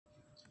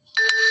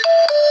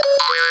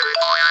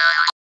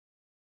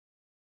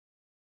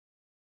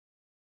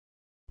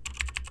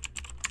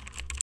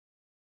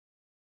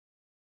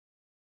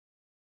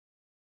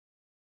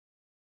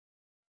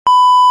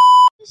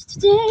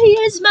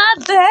Today is my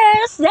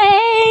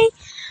birthday.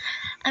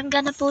 I'm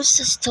gonna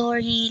post a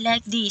story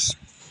like this.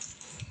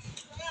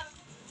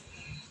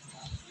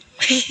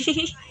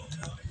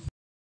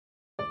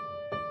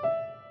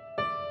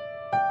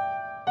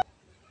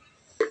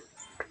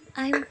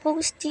 I'm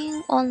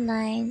posting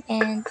online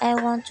and I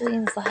want to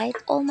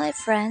invite all my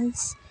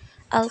friends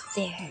out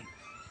there.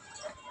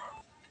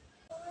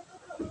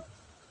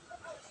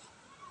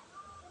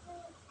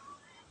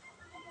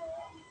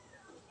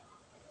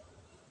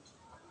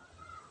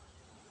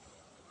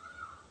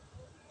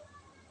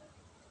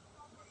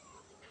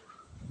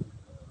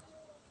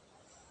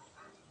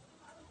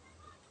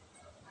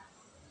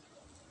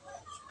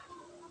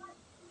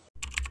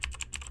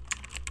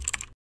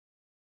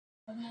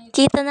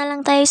 Kita na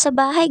lang tayo sa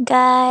bahay,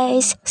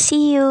 guys.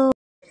 See you.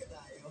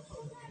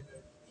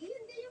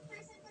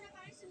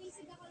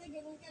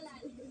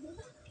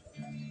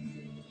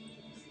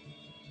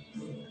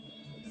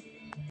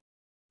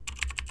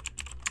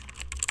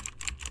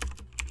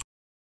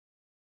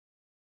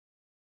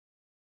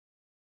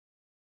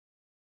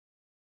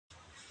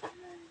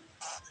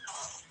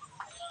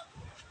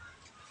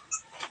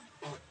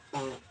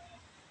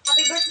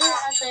 Happy birthday,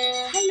 ate.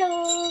 Hello.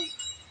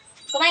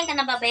 Kumain ka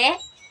na ba, be?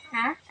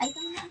 Ha? Ay, ito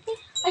na ate.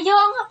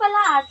 Ayaw nga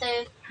pala,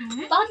 ate.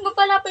 Hmm? Bakit mo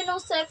pala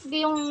pinost sa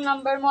FB yung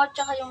number mo at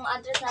saka yung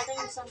address natin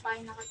kung saan tayo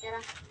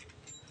nakatira?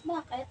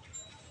 Bakit?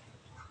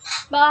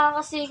 Baka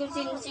kasi kung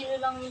sino-sino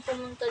lang yung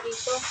pumunta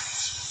dito.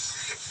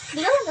 Di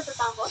ka lang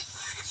natatakot?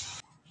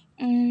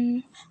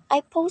 I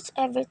post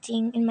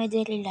everything in my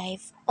daily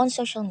life on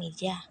social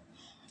media.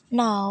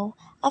 Now,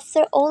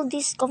 after all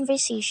this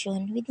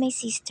conversation with my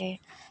sister,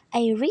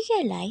 I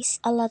realize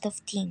a lot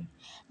of things.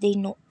 They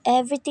know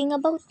everything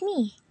about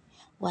me.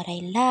 What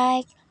I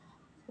like,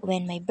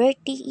 when my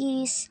birthday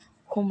is,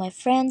 who my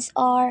friends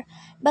are,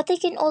 but they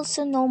can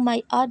also know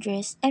my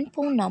address and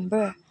phone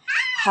number.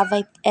 Have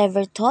I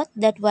ever thought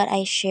that what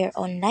I share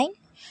online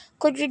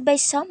could read by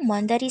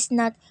someone that is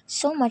not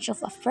so much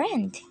of a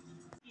friend?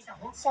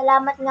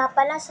 Salamat nga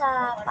pala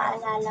sa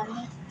paalala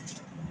mo.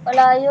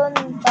 Wala yun.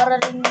 Para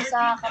rin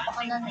sa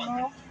kapakanan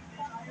mo.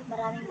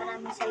 Maraming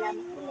maraming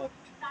salamat ulit.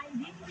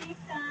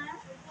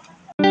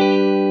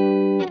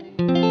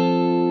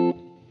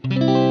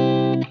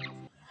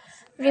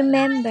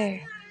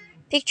 Remember,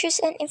 pictures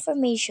and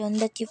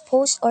information that you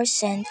post or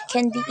send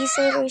can be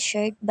easily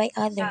shared by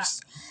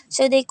others,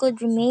 so they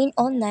could remain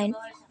online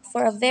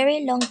for a very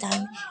long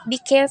time. Be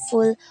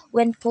careful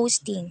when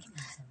posting.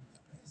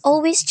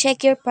 Always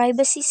check your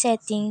privacy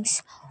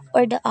settings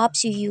or the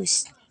apps you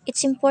use.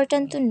 It's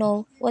important to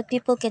know what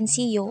people can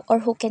see you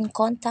or who can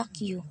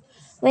contact you.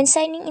 When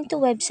signing into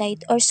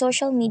website or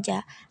social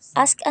media,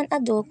 ask an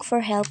adult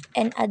for help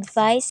and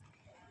advice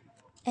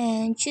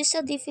and choose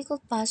a difficult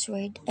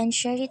password and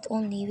share it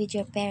only with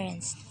your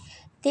parents.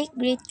 Take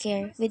great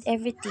care with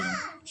everything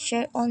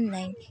share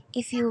online.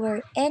 If you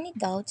were any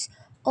doubts,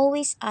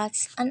 always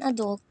ask an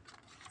adult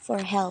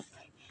for help.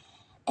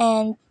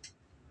 And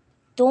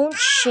don't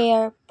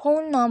share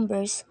phone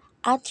numbers,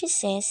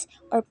 addresses,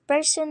 or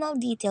personal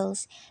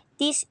details.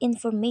 This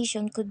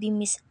information could be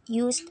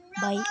misused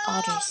by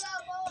others.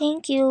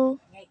 Thank you.